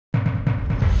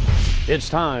It's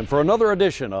time for another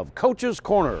edition of Coach's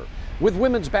Corner with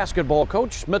women's basketball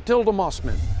coach Matilda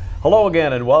Mossman. Hello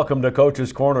again and welcome to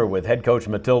Coach's Corner with head coach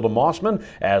Matilda Mossman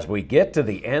as we get to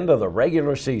the end of the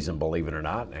regular season, believe it or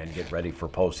not, and get ready for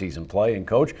postseason play. And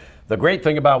Coach, the great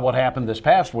thing about what happened this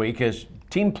past week is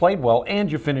team played well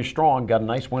and you finished strong, got a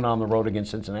nice win on the road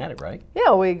against Cincinnati, right?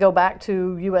 Yeah, we go back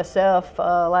to USF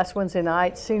last Wednesday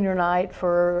night, senior night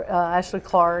for Ashley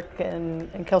Clark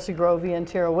and Kelsey Grovey and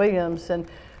Tara Williams, and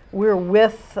we're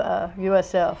with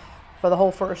USF for the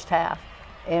whole first half.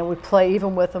 And we play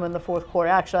even with them in the fourth quarter.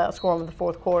 Actually, outscored them in the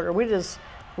fourth quarter. We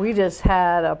just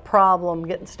had a problem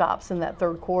getting stops in that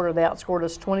third quarter. They outscored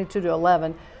us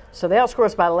 22-11. So they outscored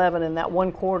us by 11 in that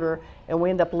one quarter, and we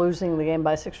end up losing the game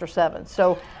by 6 or 7.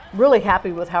 So really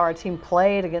happy with how our team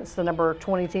played against the number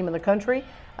 20 team in the country.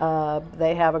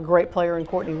 They have a great player in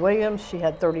Courtney Williams. She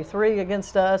had 33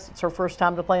 against us. It's her first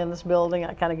time to play in this building.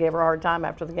 I kind of gave her a hard time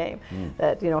after the game.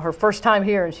 That, you know, her first time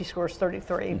here and she scores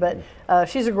 33. But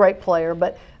she's a great player.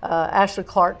 But Ashley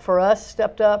Clark for us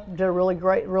stepped up, did a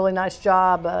really nice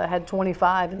job. Had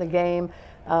 25 in the game.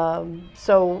 And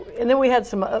then we had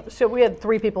so we had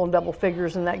 3 people in double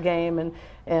figures in that game,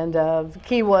 and the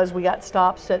key was we got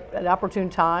stops at opportune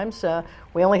times.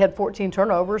 We only had 14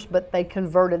 turnovers, but they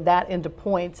converted that into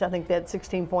points. I think they had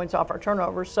 16 points off our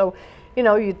turnovers. So, you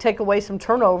know, you take away some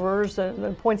turnovers and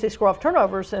the points they score off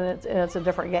turnovers, and it's a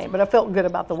different game. But I felt good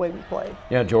about the way we played.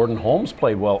 Yeah, Jordan Holmes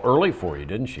played well early for you,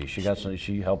 didn't she?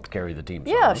 She helped carry the team.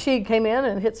 Yeah, she came in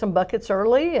and hit some buckets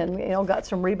early, and got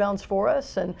some rebounds for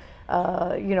us. And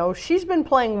she's been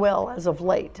playing well as of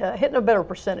late, hitting a better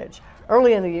percentage.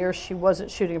 Early in the year, she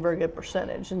wasn't shooting a very good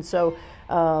percentage, and so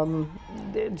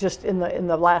just in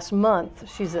the last month,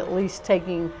 she's at least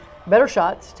taking better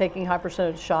shots, taking high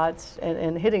percentage shots,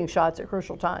 and hitting shots at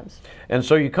crucial times. And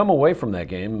so you come away from that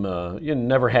game, you're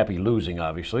never happy losing,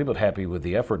 obviously, but happy with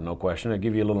the effort, no question. It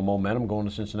give you a little momentum going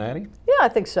to Cincinnati? Yeah, I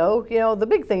think so. The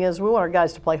big thing is we want our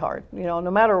guys to play hard. No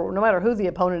matter who the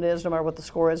opponent is, no matter what the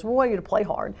score is, we want you to play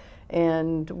hard.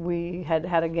 And we had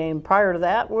a game prior to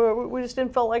that where we just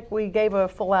didn't feel like we gave a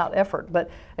full-out effort. But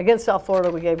against South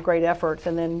Florida, we gave great effort.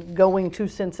 And then going to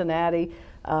Cincinnati,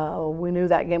 we knew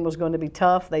that game was going to be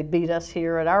tough. They beat us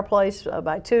here at our place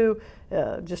by 2.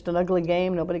 Just an ugly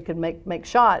game. Nobody could make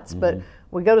shots. But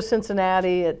we go to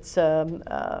Cincinnati. It's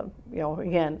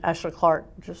again, Ashley Clark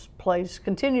just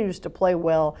continues to play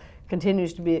well,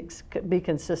 continues to be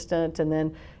consistent. And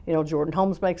then Jordan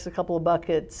Holmes makes a couple of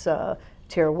buckets.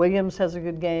 Tara Williams has a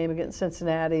good game against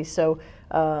Cincinnati. So,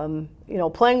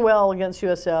 playing well against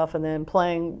USF and then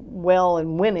playing well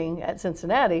and winning at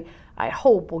Cincinnati, I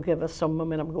hope will give us some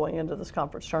momentum going into this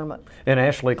conference tournament. And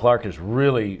Ashley Clark is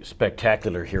really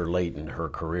spectacular here late in her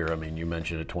career. I mean, you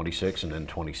mentioned at 26 and then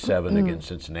 27 against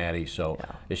Cincinnati. So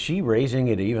is she raising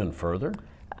it even further?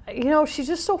 She's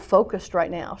just so focused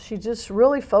right now. She's just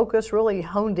really focused, really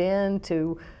honed in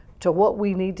to what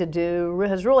we need to do,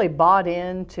 has really bought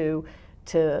into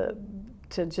to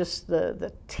just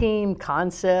the team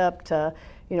concept,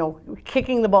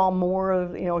 kicking the ball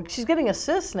more. She's getting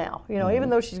assists now. Even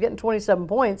though she's getting 27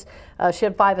 points, she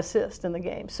had 5 assists in the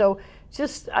game. So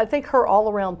I think her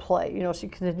all-around play. She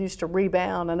continues to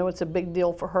rebound. I know it's a big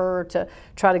deal for her to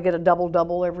try to get a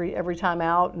double-double every time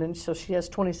out, and then, so she has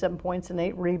 27 points and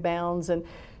 8 rebounds. And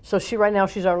so right now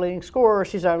she's our leading scorer.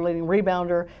 She's our leading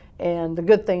rebounder. And the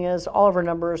good thing is all of her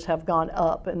numbers have gone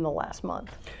up in the last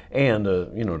month. And,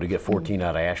 to get 14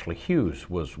 out of Ashley Hughes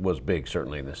was big,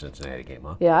 certainly, in the Cincinnati game,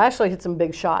 huh? Yeah, Ashley hit some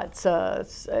big shots.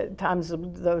 At times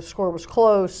the score was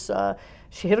close.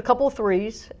 She hit a couple of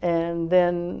threes, and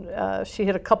then she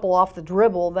hit a couple off the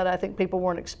dribble that I think people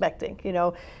weren't expecting.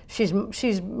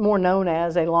 She's more known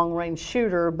as a long-range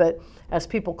shooter, but as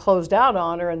people closed out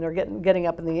on her and they're getting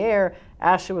up in the air,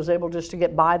 Ashley was able just to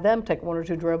get by them, take 1 or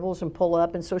 2 dribbles and pull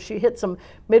up. And so she hit some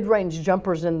mid-range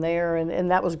jumpers in there, and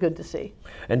that was good to see.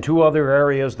 And 2 other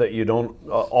areas that you don't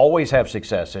always have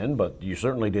success in, but you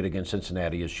certainly did against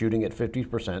Cincinnati, is shooting at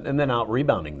 50% and then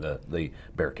out-rebounding the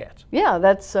Bearcats. Yeah,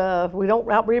 that's we don't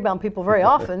out-rebound people very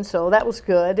often, so that was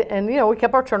good. And, we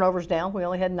kept our turnovers down. We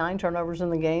only had 9 turnovers in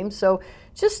the game. So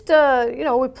just,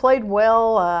 we played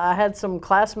well. I had some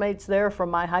classmates there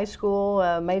from my high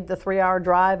school, made the 3-hour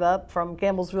drive up from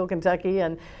Campbellsville, Kentucky,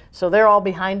 and so they're all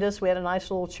behind us. We had a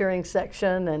nice little cheering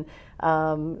section,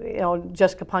 and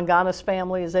Jessica Pangana's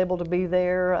family is able to be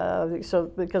there,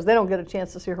 because they don't get a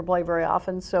chance to see her play very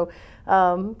often. So,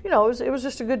 it was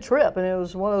just a good trip, and it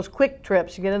was one of those quick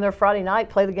trips. You get in there Friday night,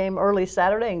 play the game early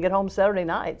Saturday, and get home Saturday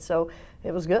night. So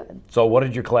it was good. So what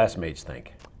did your classmates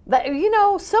think?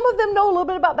 Some of them know a little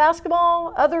bit about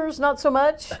basketball, others not so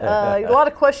much. A lot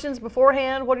of questions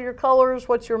beforehand. What are your colors?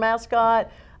 What's your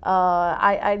mascot?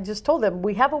 I just told them,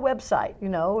 we have a website. You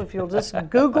know, if you'll just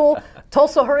Google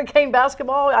Tulsa Hurricane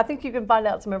basketball, I think you can find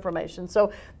out some information.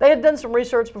 So they had done some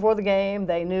research before the game.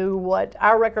 They knew what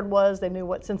our record was. They knew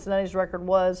what Cincinnati's record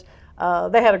was.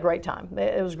 They had a great time.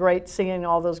 It was great seeing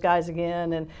all those guys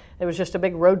again, and it was just a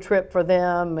big road trip for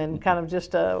them, and kind of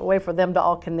just a way for them to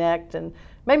all connect, and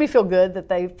made me feel good that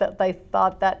they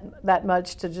thought that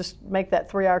much to just make that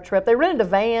 3-hour trip. They rented a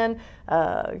van,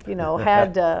 you know,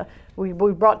 had we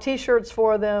brought T-shirts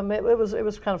for them. It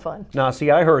was kind of fun. Now, see,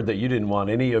 I heard that you didn't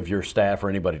want any of your staff or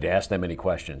anybody to ask them any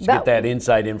questions. Get that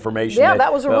inside information. Yeah,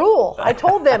 that was a rule. I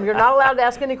told them you're not allowed to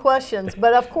ask any questions.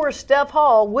 But of course, Steph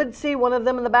Hall would see one of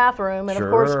them in the bathroom, and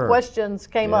of course, questions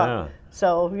came up.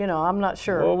 So, you know, I'm not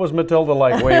sure. What was Matilda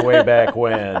like way back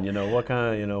when? You know, what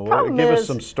kind of, you know, give us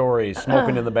some stories,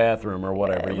 smoking in the bathroom or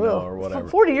whatever, you know, or whatever.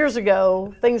 40 years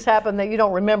ago, things happened that you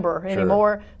don't remember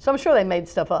anymore. So I'm sure they made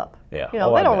stuff up. Yeah. You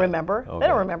know, they don't remember. Okay. They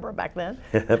don't remember back then.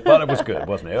 But it was good,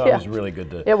 wasn't it? It was really good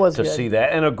to see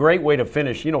that. And a great way to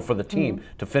finish, you know, for the team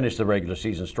to finish the regular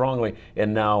season strongly.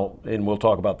 And now, and we'll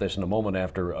talk about this in a moment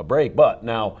after a break, but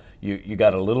now you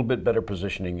got a little bit better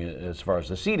positioning as far as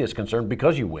the seed is concerned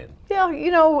because you win. Yeah, you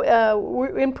know,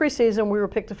 in preseason we were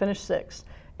picked to finish 6th.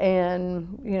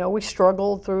 And, you know, we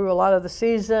struggled through a lot of the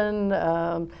season.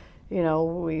 You know,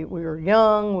 we were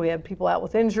young. We had people out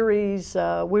with injuries.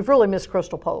 We've really missed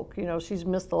Crystal Polk. You know, she's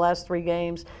missed the last 3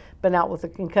 games, been out with a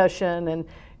concussion, and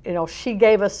you know, she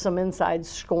gave us some inside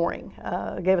scoring,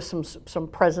 gave us some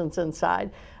presence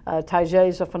inside.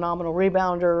 Tajay's a phenomenal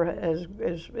rebounder,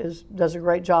 does a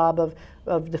great job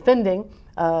of defending.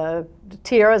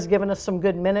 Tiara's given us some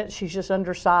good minutes. She's just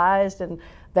undersized, and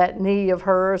that knee of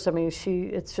hers, I mean,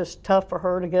 it's just tough for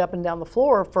her to get up and down the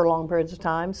floor for long periods of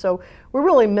time. So we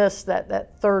really missed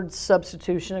that third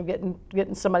substitution of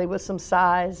getting somebody with some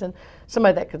size and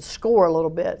somebody that could score a little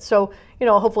bit. So, you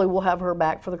know, hopefully we'll have her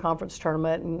back for the conference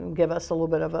tournament and give us a little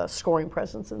bit of a scoring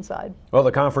presence inside. Well,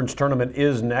 the conference tournament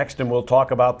is next, and we'll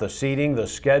talk about the seeding, the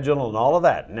schedule, and all of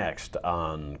that next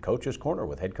on Coach's Corner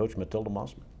with head coach Matilda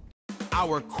Mossman.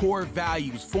 Our core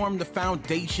values form the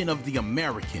foundation of the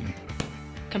American.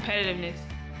 Competitiveness,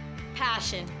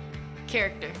 passion,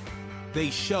 character. They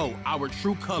show our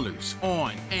true colors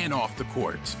on and off the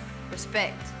court.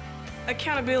 Respect,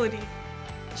 accountability,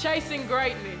 chasing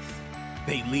greatness.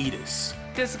 They lead us.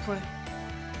 Discipline,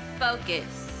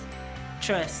 focus,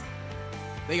 trust.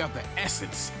 They are the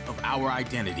essence of our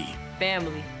identity.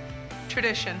 Family,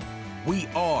 tradition. We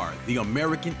are the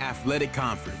American Athletic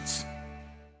Conference.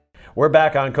 We're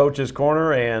back on Coach's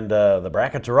Corner, and the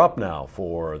brackets are up now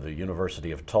for the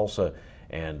University of Tulsa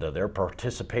and their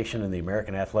participation in the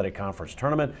American Athletic Conference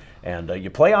Tournament. And you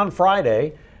play on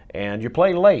Friday, and you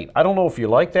play late. I don't know if you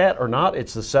like that or not.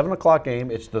 It's the 7 o'clock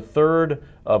game. It's the third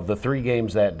of the 3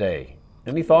 games that day.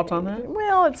 Any thoughts on that?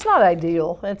 Well, it's not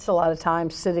ideal. It's a lot of time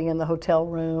sitting in the hotel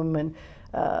room, and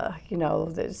you know,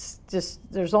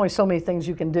 there's only so many things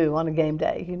you can do on a game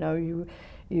day. You know,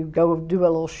 you go do a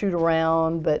little shoot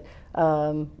around, but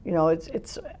you know,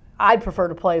 I'd prefer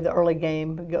to play the early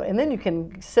game, and then you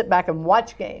can sit back and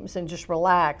watch games and just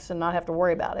relax and not have to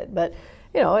worry about it. But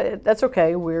you know, that's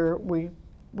okay. We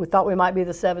thought we might be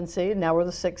the 7th seed, now we're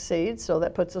the 6th seed, so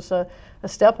that puts us a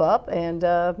step up. And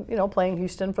you know, playing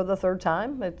Houston for the 3rd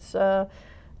time, it's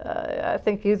I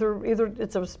think either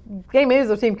it's a game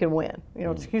either team can win. You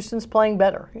know, Houston's playing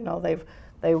better. You know,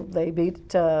 they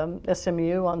beat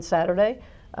SMU on Saturday.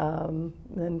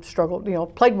 And struggled, you know,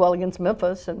 played well against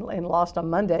Memphis and lost on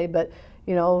Monday, but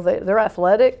you know, they're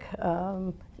athletic.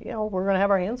 You know, we're going to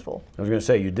have our hands full. I was going to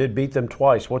say, you did beat them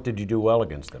twice. What did you do well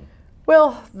against them?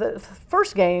 Well, the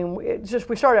first game,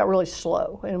 we started out really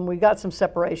slow, and we got some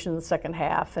separation in the second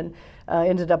half, and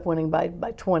ended up winning by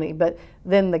 20. But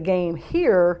then the game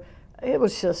here, it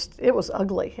was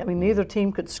ugly. I mean, neither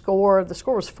team could score. The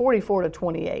score was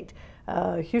 44-28.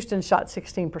 Houston shot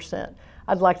 16%.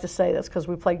 I'd like to say that's because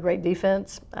we played great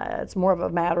defense. It's more of a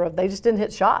matter of they just didn't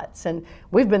hit shots, and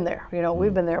we've been there. You know,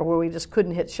 we've been there where we just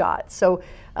couldn't hit shots. So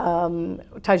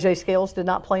Tajay Scales did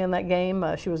not play in that game.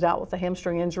 She was out with a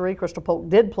hamstring injury. Crystal Polk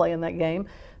did play in that game.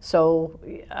 So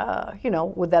you know,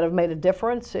 would that have made a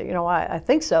difference? You know, I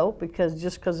think so,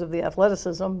 because of the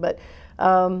athleticism. But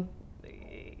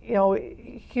you know,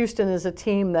 Houston is a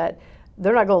team that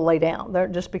they're not going to lay down. They're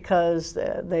just because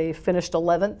they finished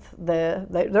 11th.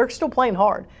 They're still playing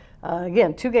hard.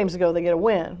 Again, 2 games ago they get a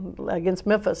win against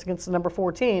Memphis, against the number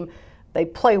 4 team. They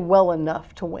play well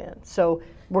enough to win. So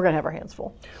we're going to have our hands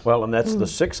full. Well, and that's the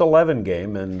 6-11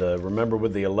 game, and remember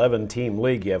with the 11-team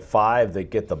league, you have 5 that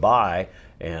get the bye,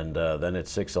 and then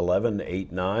it's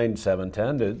 6-11, 8-9,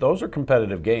 7-10. Those are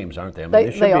competitive games, aren't they? I mean,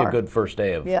 this should be a good first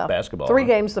day of basketball. 3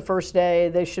 games the first day.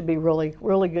 They should be really,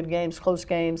 really good games, close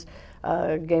games,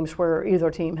 games where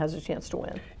either team has a chance to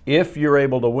win. If you're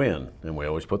able to win, and we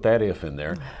always put that if in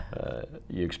there,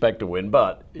 you expect to win,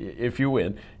 but if you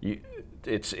win,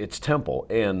 it's Temple,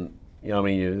 and I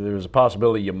mean, there's a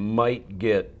possibility you might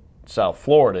get South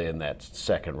Florida in that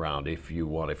second round if you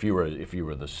were the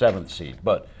 7th seed.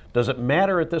 But does it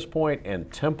matter at this point?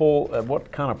 And Temple,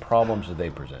 what kind of problems do they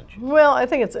present you? Well, I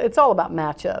think it's all about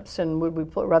matchups, and would we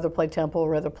rather play Temple,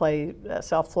 rather play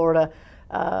South Florida?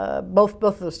 Both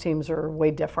of those teams are way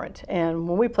different. And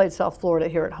when we played South Florida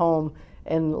here at home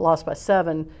and lost by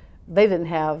 7, they didn't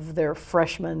have their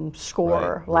freshman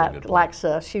scorer,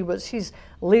 Laxa. She's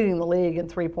leading the league in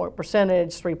 3-point percentage,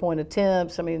 3-point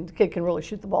attempts. I mean, the kid can really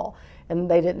shoot the ball, and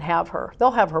they didn't have her.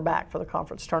 They'll have her back for the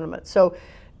conference tournament. So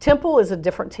Temple is a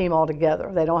different team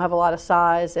altogether. They don't have a lot of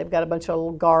size. They've got a bunch of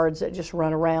little guards that just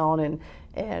run around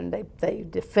and they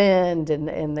defend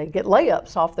and they get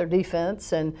layups off their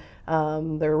defense, and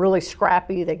they're really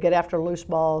scrappy. They get after loose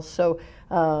balls. So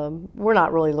we're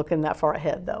not really looking that far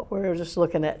ahead, though. We're just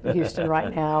looking at Houston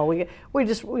right now. We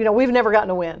just we've never gotten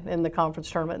a win in the conference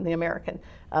tournament in the American,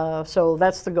 so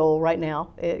that's the goal right now.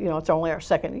 It's only our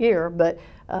 2nd year, but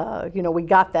we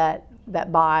got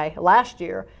that bye last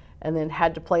year, and then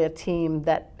had to play a team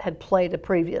that had played a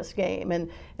previous game, and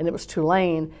it was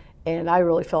Tulane. And I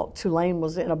really felt Tulane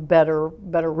was in a better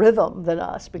rhythm than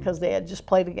us because they had just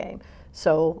played a game.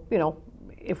 So,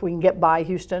 if we can get by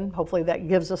Houston, hopefully that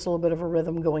gives us a little bit of a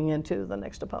rhythm going into the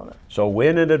next opponent. So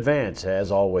win in advance,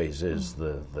 as always, is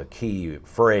the key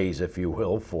phrase, if you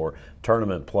will, for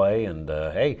tournament play. And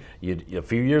hey, a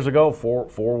few years ago,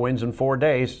 four wins in 4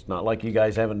 days. It's not like you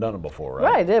guys haven't done it before,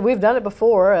 right? Right, we've done it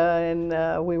before, and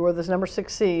we were the number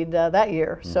 6 seed that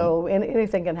year. So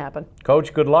anything can happen.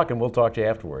 Coach, good luck, and we'll talk to you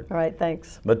afterward. All right,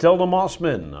 thanks. Matilda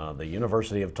Mossman, the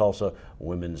University of Tulsa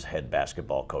women's head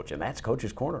basketball coach, and that's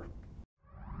Coach's Corner.